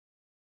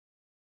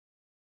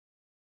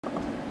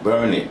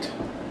burn it.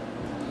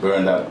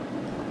 Burn that.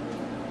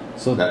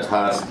 So that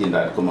hard skin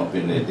that come up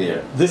in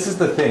there. This is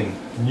the thing.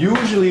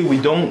 Usually we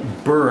don't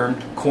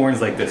burn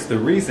corns like this. The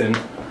reason,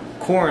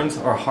 corns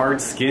are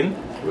hard skin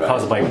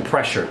caused by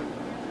pressure.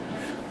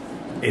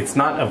 It's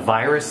not a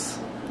virus.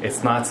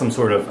 It's not some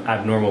sort of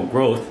abnormal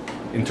growth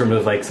in terms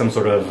of like some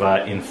sort of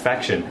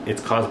infection.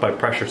 It's caused by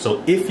pressure.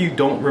 So if you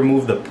don't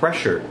remove the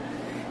pressure,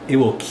 it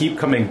will keep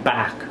coming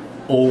back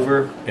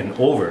over and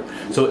over.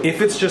 So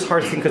if it's just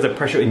hard skin because of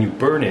pressure and you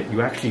burn it,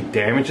 you actually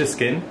damage the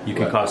skin. You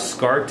can cause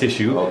scar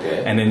tissue,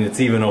 and then it's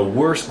even a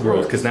worse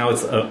growth because now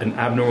it's an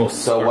abnormal.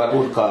 So what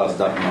would cause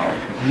that now?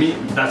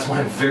 That's why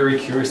I'm very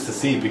curious to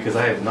see, because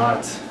I have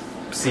not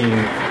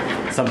seen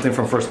something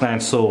from first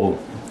glance so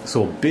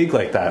big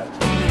like that.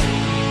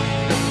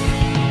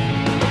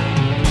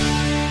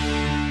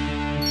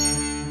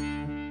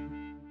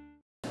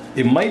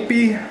 It might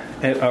be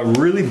a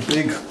really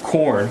big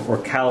corn or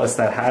callus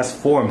that has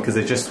formed because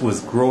it just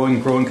was growing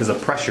because of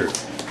pressure.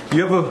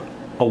 You have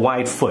a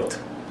wide foot.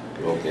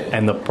 Okay.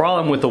 And the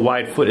problem with the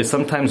wide foot is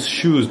sometimes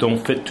shoes don't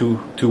fit too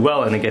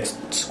well and it gets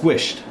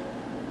squished.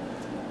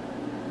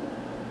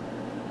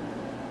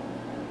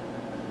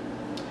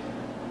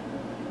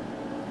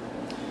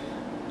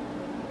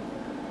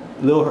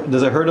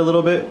 Does it hurt a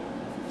little bit?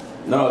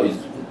 No, it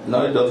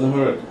doesn't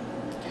hurt.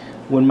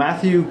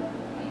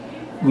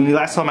 When you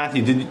last saw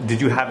Matthew, did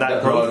you have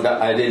that growth? No,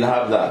 I didn't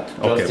have that.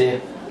 Okay.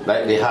 Just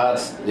like the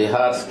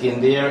hard skin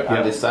there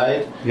on the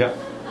side. Yeah.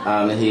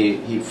 And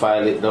he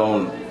filed it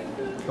down.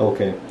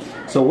 Okay.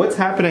 So what's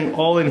happening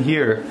all in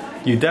here?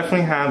 You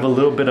definitely have a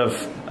little bit of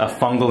a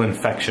fungal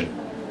infection.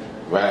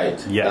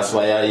 Right. Yes. That's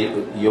why I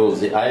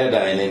use the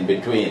iodine in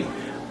between.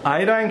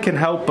 Iodine can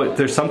help, but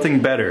there's something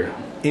better.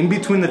 In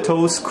between the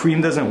toes,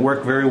 cream doesn't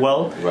work very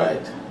well.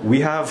 Right.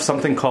 We have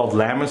something called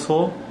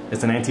Lamisol.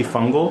 It's an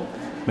antifungal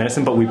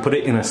medicine, but we put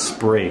it in a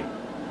spray.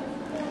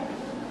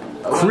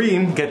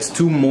 Cream gets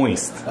too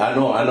moist. I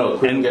know.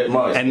 Cream gets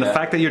moist. And the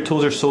fact that your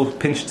toes are so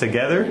pinched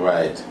together,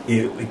 right,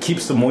 it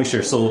keeps the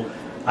moisture. So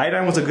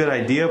iodine was a good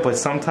idea, but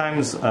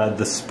sometimes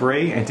the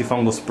spray,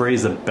 antifungal spray,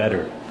 is a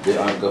better. The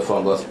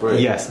antifungal spray.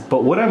 Yes,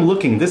 but what I'm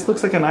looking, this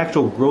looks like an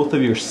actual growth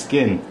of your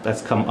skin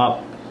that's come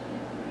up.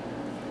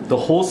 The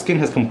whole skin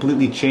has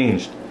completely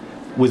changed.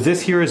 Was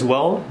this here as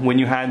well when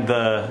you had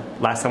the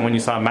last time when you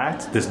saw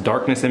Matt? This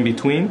darkness in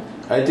between?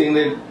 I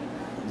think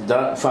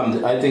that's from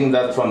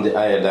the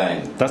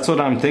iodine. That's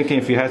what I'm thinking.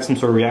 If you had some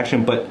sort of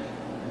reaction, but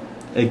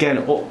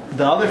again,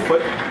 the other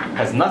foot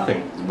has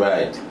nothing.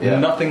 Right. Yeah.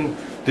 Nothing.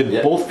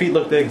 Did both feet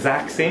look the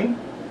exact same?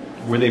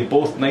 Were they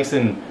both nice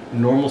and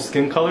normal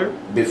skin color?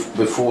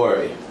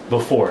 Before,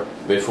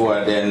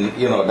 then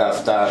that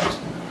starts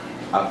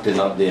acting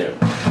up there.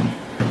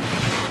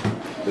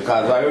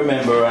 Because I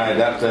remember my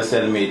doctor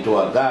sent me to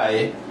a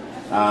guy,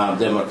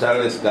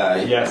 dermatologist guy,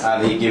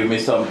 and he gave me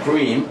some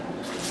cream,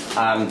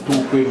 and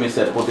 2 cream he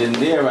said put in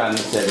there, and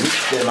he said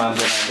mix them, and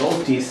then I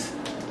noticed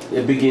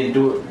it begin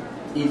to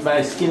eat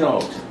my skin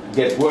out,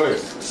 get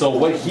worse. So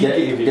what he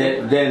gave you?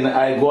 Then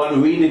I go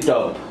and read it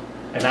up,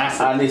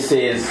 and it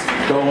says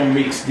don't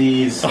mix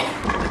these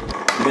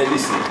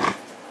medicine.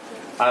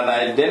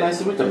 And then I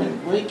said, wait a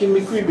minute, why you give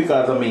me cream?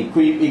 Because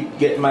cream it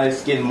get my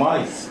skin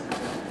moist.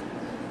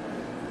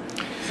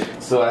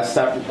 So I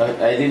stopped,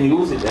 I didn't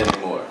use it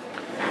anymore.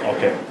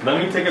 Okay, let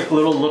me take a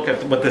little look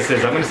at what this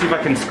is. I'm going to see if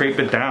I can scrape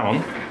it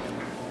down.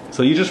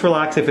 So you just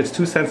relax. If it's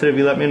too sensitive,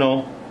 you let me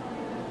know.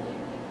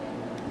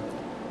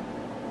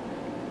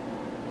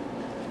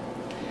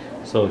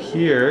 So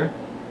here,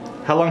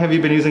 how long have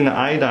you been using the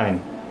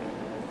iodine?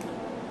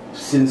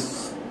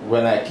 Since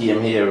when I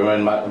came here,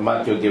 when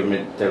Matthew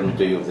tell me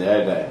to use the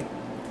iodine.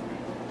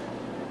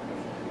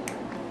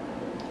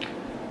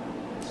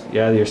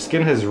 Yeah, your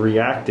skin has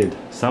reacted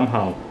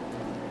somehow.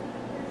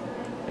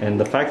 And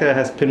the fact that it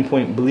has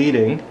pinpoint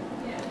bleeding,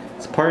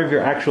 it's part of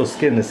your actual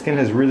skin. The skin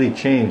has really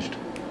changed.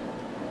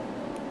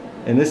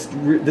 And this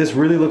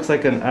really looks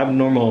like an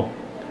abnormal.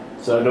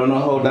 So I don't know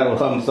how that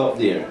comes up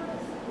there.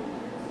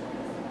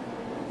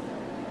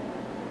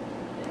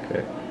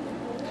 Okay.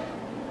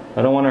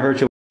 I don't want to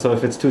hurt you, so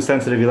if it's too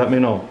sensitive, you let me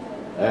know.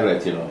 I'll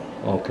let you know.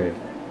 Okay.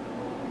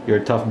 You're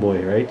a tough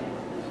boy, right?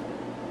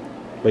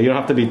 But you don't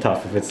have to be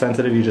tough. If it's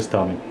sensitive, you just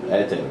tell me.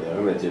 I tell you,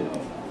 I'll let you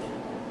know.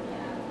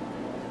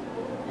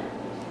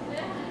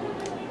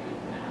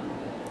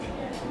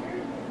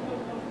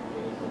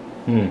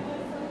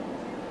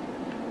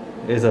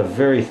 It's a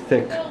very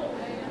thick.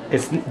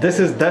 This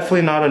is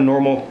definitely not a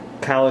normal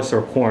callus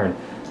or corn.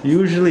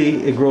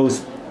 Usually it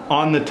grows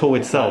on the toe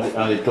itself.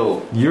 On the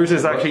toe. Yours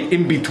is actually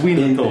in between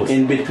the toes.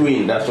 In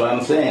between, that's what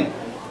I'm saying.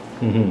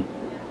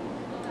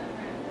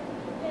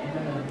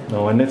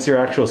 No, and it's your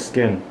actual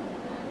skin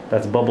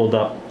that's bubbled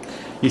up.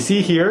 You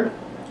see here?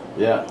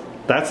 Yeah.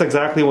 That's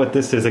exactly what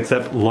this is,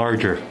 except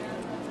larger.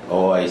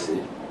 Oh, I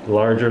see.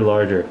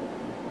 Larger.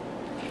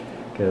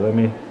 Okay, let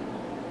me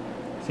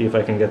see if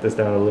I can get this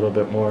down a little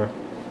bit more.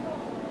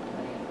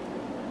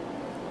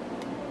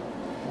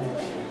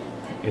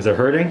 Is it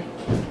hurting?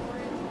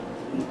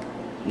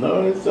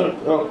 No, it's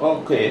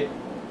okay.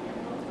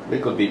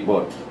 Little bit,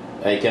 but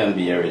I can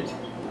bear it.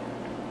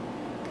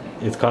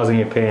 It's causing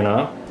you pain,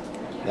 huh?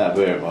 Not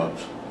very much.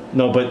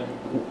 No, but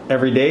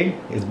every day?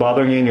 It's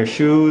bothering you in your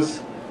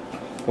shoes?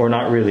 Or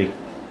not really?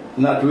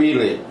 Not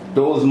really.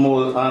 Those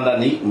more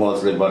underneath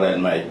mostly bother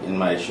in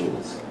my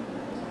shoes.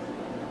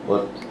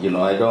 But, you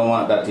know, I don't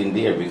want that in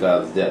there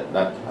because that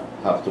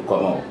have to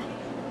come out.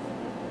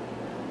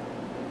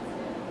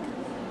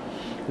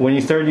 When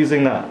you started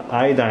using the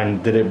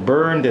iodine, did it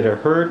burn? Did it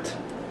hurt?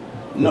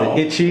 No. Was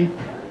it itchy?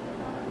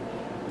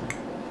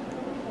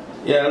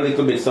 Yeah, a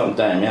little bit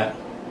sometime, yeah.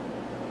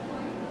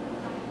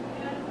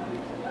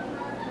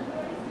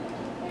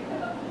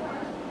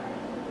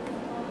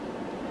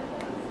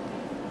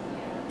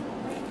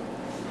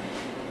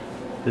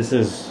 This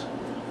is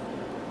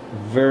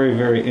very,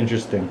 very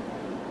interesting.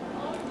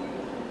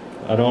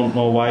 I don't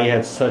know why you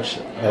had such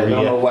I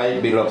don't know why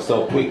it built up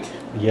so quick.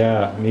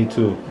 Yeah, me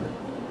too.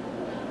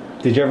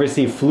 Did you ever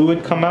see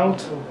fluid come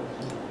out?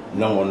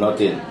 No,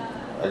 nothing.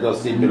 I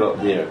just see it up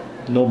there.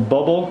 No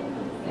bubble?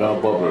 No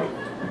bubble.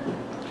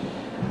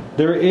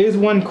 There is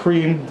one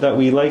cream that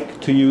we like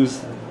to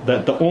use,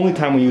 that the only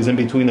time we use in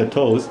between the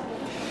toes.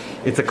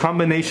 It's a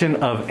combination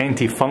of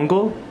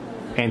antifungal,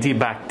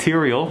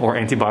 antibacterial, or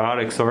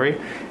antibiotic, sorry,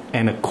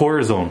 and a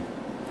cortisone.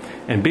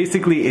 And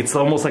basically it's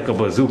almost like a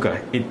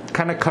bazooka. It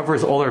kind of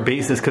covers all our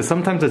bases, because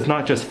sometimes it's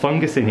not just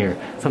fungus in here.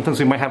 Sometimes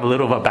we might have a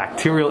little of a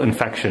bacterial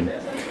infection.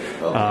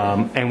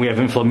 Okay. And we have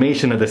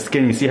inflammation of the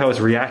skin. You see how it's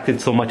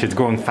reacted so much, it's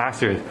growing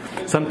faster.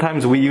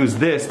 Sometimes we use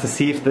this to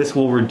see if this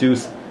will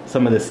reduce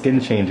some of the skin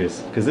changes,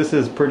 because this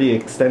is pretty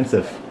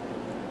extensive.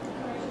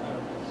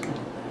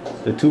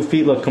 The 2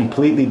 feet look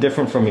completely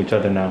different from each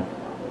other now.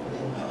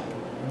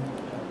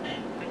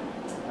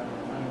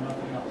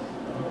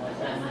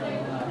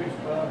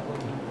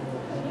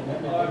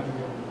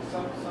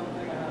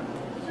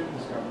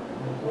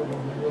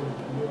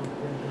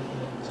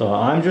 So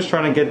I'm just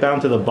trying to get down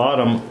to the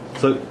bottom.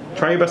 So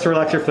try your best to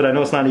relax your foot. I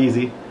know it's not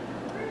easy.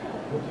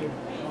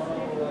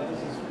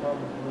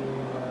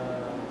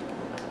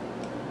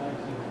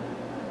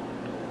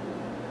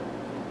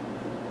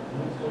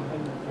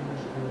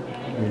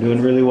 You're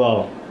doing really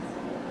well.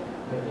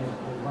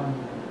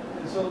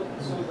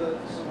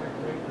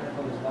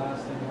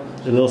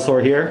 A little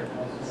sore here?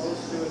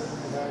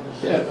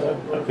 Yeah,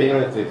 I feel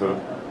it.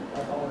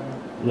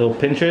 Little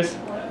pinches?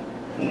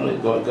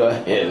 Go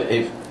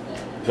ahead.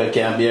 If I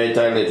can't be a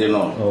toilet, you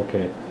know.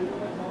 Okay.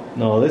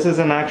 No, this is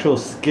an actual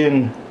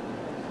skin,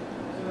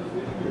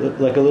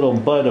 like a little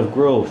bud of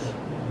growth.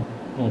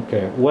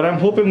 Okay. What I'm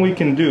hoping we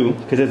can do,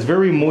 because it's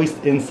very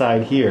moist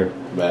inside here.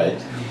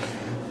 Right.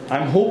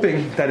 I'm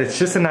hoping that it's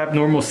just an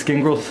abnormal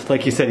skin growth,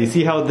 like you said. You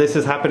see how this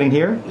is happening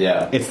here?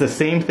 Yeah. It's the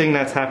same thing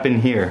that's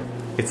happened here.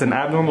 It's an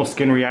abnormal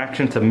skin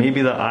reaction to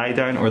maybe the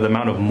iodine or the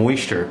amount of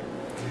moisture.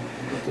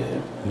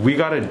 Okay. We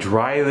gotta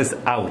dry this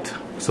out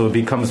so it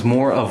becomes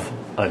more of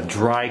a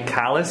dry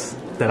callus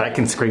that I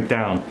can scrape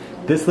down.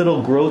 This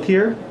little growth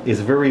here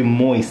is very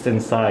moist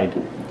inside.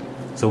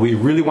 So we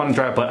really want to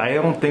dry it, but I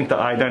don't think the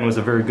iodine was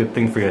a very good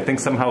thing for you. I think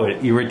somehow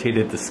it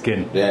irritated the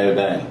skin. The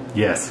iodine?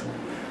 Yes.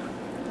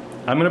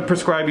 I'm going to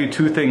prescribe you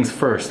 2 things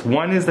first.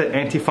 One is the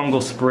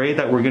antifungal spray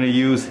that we're going to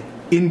use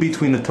in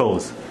between the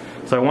toes.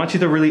 So I want you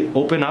to really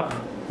open up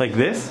like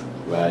this.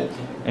 Right.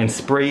 And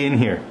spray in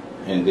here.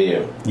 In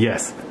there.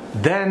 Yes.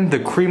 Then the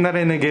cream that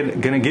I'm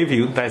going to give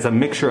you, that is a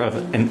mixture of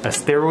a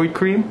steroid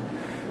cream,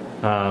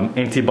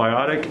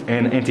 antibiotic,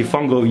 and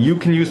antifungal. You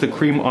can use the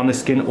cream on the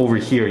skin over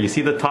here. You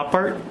see the top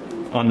part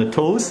on the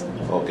toes?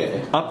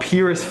 Okay. Up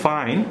here is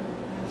fine,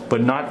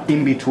 but not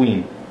in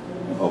between.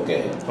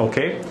 Okay.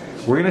 Okay?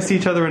 We're going to see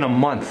each other in a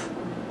month.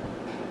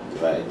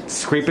 Right.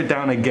 Scrape it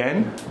down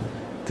again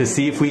to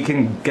see if we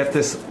can get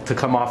this to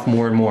come off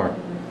more and more.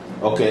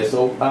 Okay,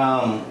 so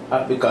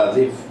because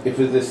if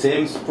it's the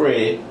same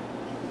spray,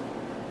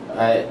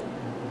 I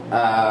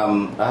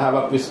have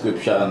a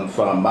prescription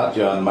from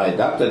Matthew, and my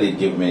doctor did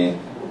give me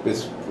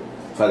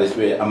for the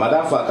spray. A matter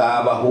of fact, I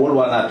have a whole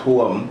one at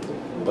home,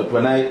 but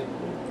when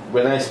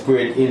I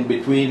spray it in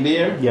between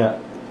there, yeah,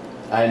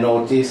 I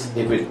notice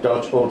if it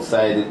touch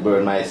outside, it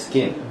burn my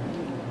skin.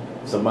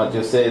 So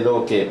Matthew said,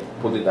 okay,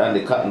 put it on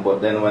the cotton, but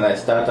then when I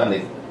start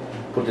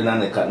putting on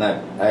the cotton,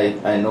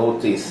 I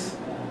notice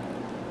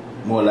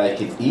more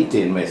like it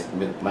eating my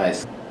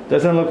skin.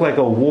 Doesn't look like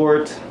a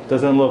wart,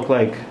 doesn't look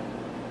like...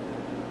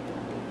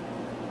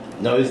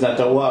 No, it's not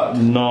a wart.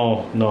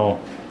 No, no.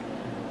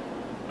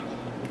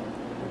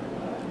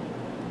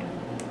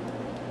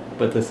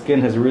 But the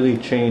skin has really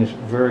changed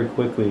very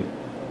quickly.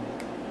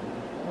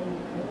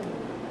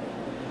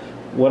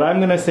 What I'm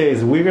gonna say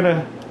is we're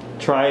gonna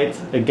try it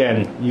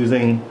again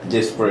using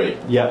this spray.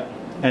 Yeah,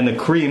 and the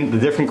cream, the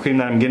different cream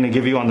that I'm gonna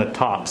give you on the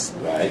tops.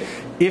 Right.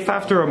 If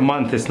after a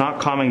month it's not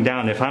calming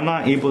down, if I'm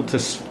not able to,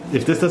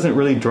 if this doesn't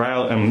really dry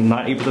out and I'm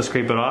not able to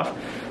scrape it off,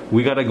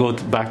 we gotta go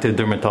back to the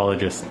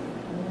dermatologist.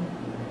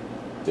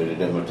 To the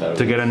dermatologist.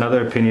 To get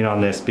another opinion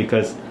on this,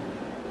 because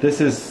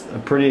this is a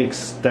pretty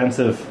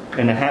extensive,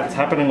 and it's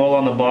happening all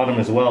on the bottom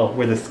as well,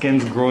 where the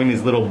skin's growing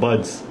these little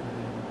buds,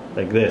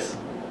 like this.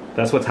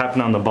 That's what's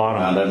happening on the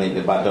bottom. Underneath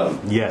the bottom.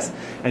 Yes.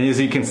 And as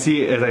you can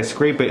see, as I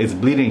scrape it, it's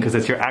bleeding because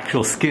it's your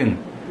actual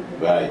skin.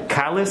 Right.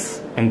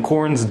 Callus and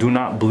corns do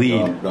not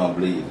bleed. Don't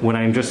bleed. When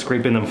I'm just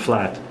scraping them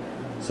flat.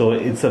 So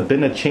it's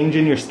been a change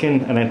in your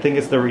skin, and I think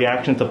it's the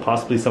reaction to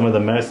possibly some of the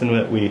medicine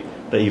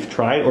that you've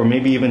tried, or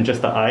maybe even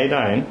just the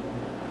iodine.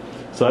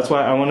 So that's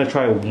why I want to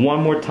try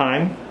one more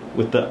time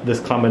with this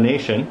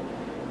combination,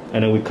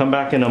 and then we come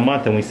back in a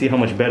month and we see how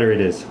much better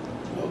it is.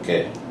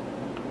 Okay.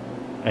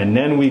 And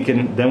then we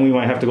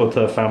might have to go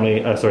to a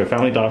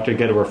family doctor,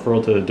 get a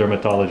referral to the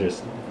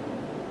dermatologist.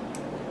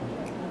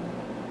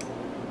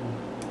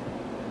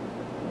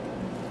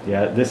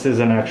 Yeah, this is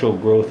an actual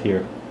growth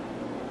here.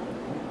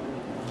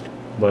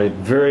 But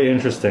very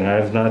interesting. I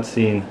have not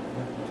seen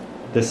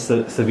this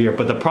severe.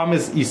 But the problem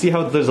is, you see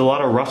how there's a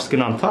lot of rough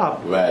skin on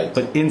top? Right.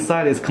 But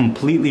inside is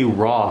completely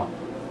raw.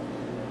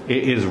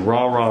 It is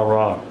raw, raw,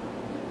 raw.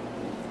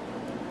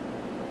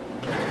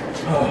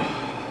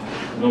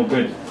 Oh, no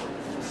good.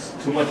 It's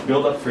too much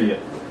buildup for you.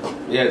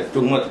 Yeah,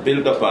 too much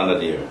buildup under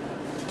there.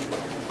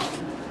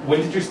 When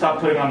did you stop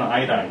putting on the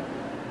iodine?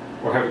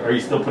 Or are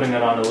you still putting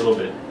it on a little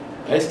bit?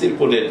 I still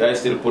put it.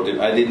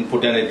 I didn't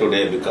put any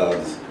today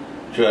because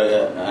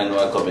I know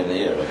I come in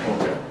here.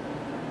 Okay.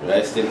 But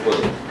I still put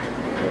it.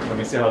 Okay, let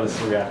me see how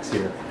this reacts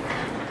here.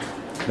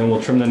 Then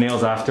we'll trim the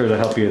nails after to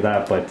help you with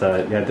that. But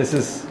yeah, this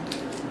is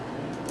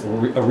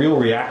a real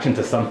reaction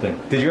to something.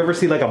 Did you ever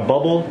see like a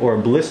bubble or a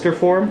blister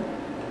form?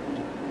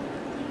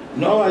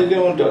 No, I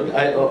don't.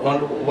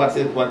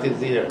 What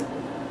is here?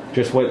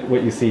 Just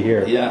what you see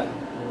here. Yeah.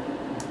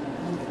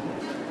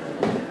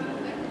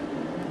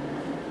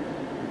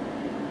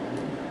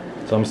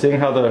 So I'm seeing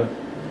how the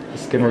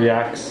skin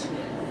reacts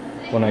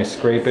when I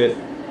scrape it.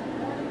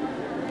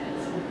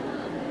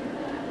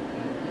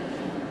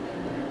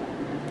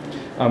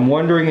 I'm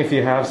wondering if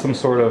you have some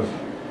sort of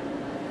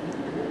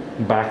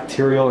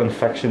bacterial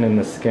infection in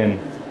the skin.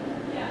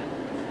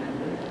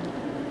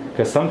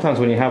 Because sometimes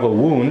when you have a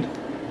wound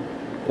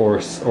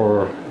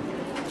or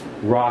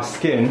raw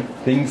skin,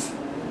 things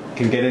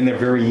can get in there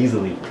very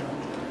easily.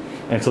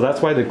 And so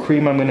that's why the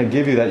cream I'm going to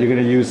give you that you're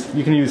going to use,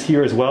 you can use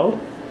here as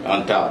well.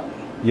 On top.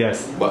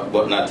 Yes.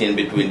 But not in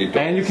between the two.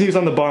 And you can use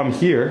on the bottom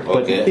here,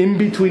 but okay. in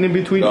between,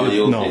 Don't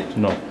use no, it.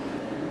 no.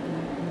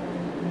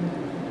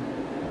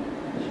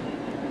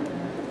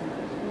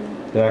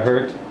 Did that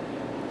hurt?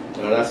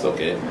 No, that's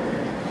okay.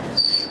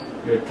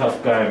 You're a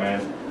tough guy,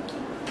 man.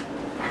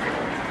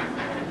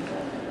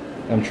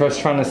 I'm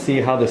just trying to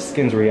see how the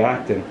skin's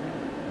reacting.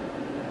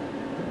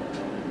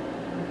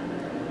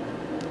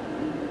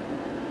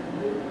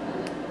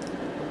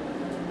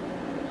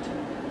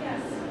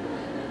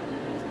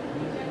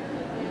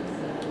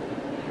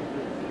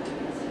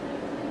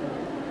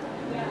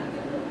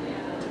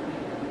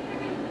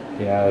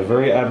 Yeah,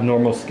 very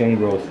abnormal skin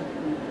growth.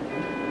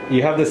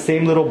 You have the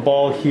same little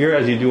ball here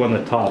as you do on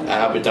the top. I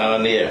have it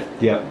on here.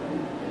 Yep.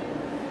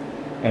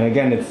 And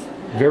again, it's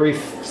very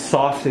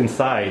soft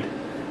inside,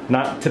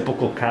 not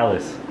typical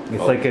callus.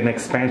 It's like an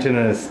expansion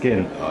of the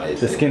skin. Oh,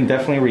 the skin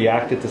definitely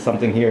reacted to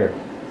something here.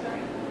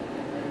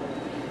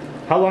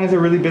 How long has it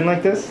really been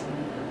like this?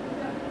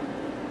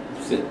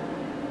 The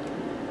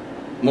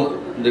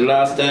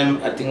last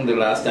time, I think the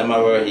last time I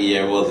were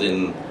here was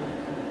in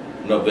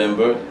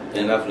November,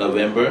 end of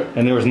November.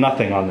 And there was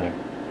nothing on there?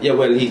 Yeah,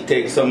 well, he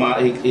takes some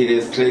out, he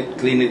just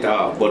clean it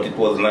out, but it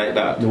wasn't like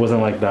that. It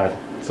wasn't like that,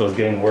 so it's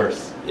getting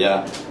worse.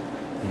 Yeah.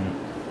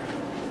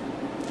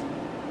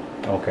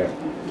 Okay.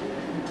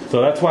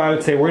 So that's why I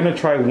would say we're going to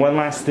try one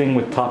last thing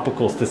with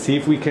topicals to see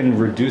if we can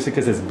reduce it,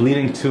 because it's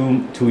bleeding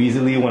too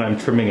easily when I'm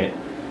trimming it.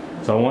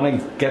 So I want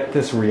to get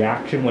this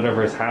reaction,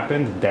 whatever has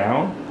happened,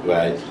 down.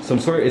 Right. Some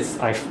sort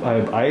of,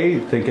 I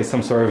think it's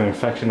some sort of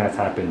infection that's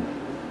happened.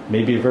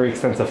 Maybe a very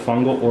extensive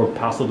fungal or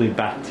possibly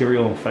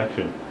bacterial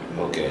infection.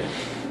 Okay.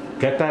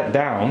 Get that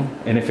down,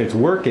 and if it's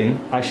working,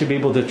 I should be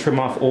able to trim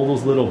off all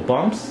those little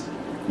bumps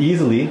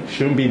easily.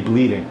 Shouldn't be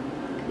bleeding.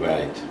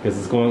 Right. Because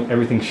it's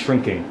everything's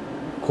shrinking.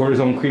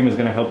 Cortisone cream is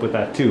going to help with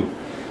that too.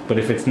 But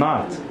if it's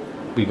not,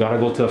 we got to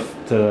go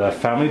to a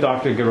family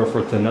doctor, get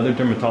referred to another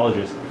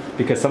dermatologist,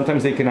 because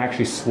sometimes they can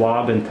actually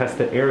swab and test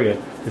the area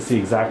to see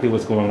exactly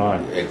what's going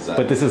on.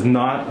 Exactly. But this is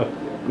not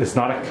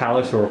a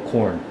callus or a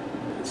corn.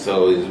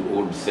 So it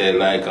would say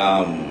like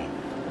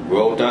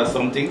growth or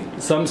something?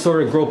 Some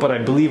sort of growth, but I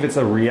believe it's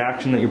a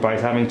reaction that your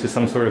body's having to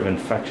some sort of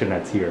infection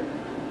that's here.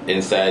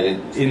 Inside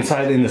it?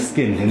 Inside, in the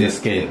skin. In the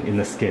skin. In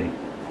the skin.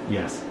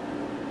 Yes.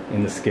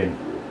 In the skin.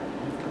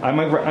 I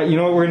might. You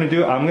know what we're gonna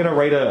do? I'm gonna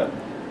write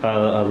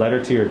a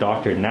letter to your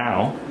doctor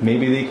now.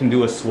 Maybe they can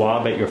do a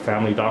swab at your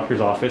family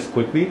doctor's office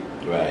quickly.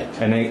 Right.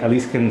 And they at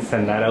least can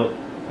send that out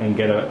and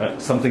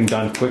get something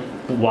done quick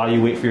while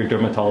you wait for your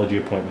dermatology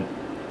appointment.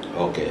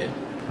 Okay.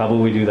 How about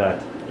we do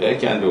that? I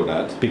can do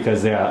that.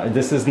 Because yeah,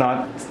 this is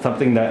not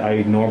something that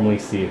I normally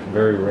see.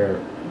 Very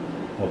rare.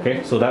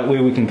 Okay, so that way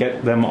we can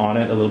get them on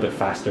it a little bit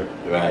faster.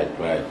 Right,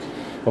 right.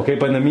 Okay,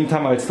 but in the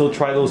meantime, I would still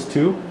try those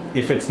two.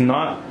 If it's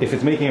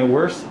making it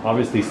worse,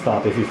 obviously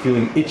stop. If you're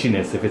feeling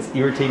itchiness, if it's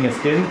irritating the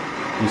skin,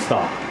 you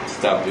stop.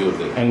 Stop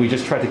using. And we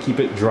just try to keep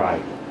it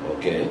dry.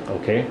 Okay.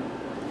 Okay.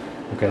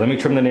 Okay, let me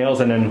trim the nails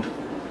and then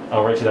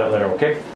I'll write you that letter, okay?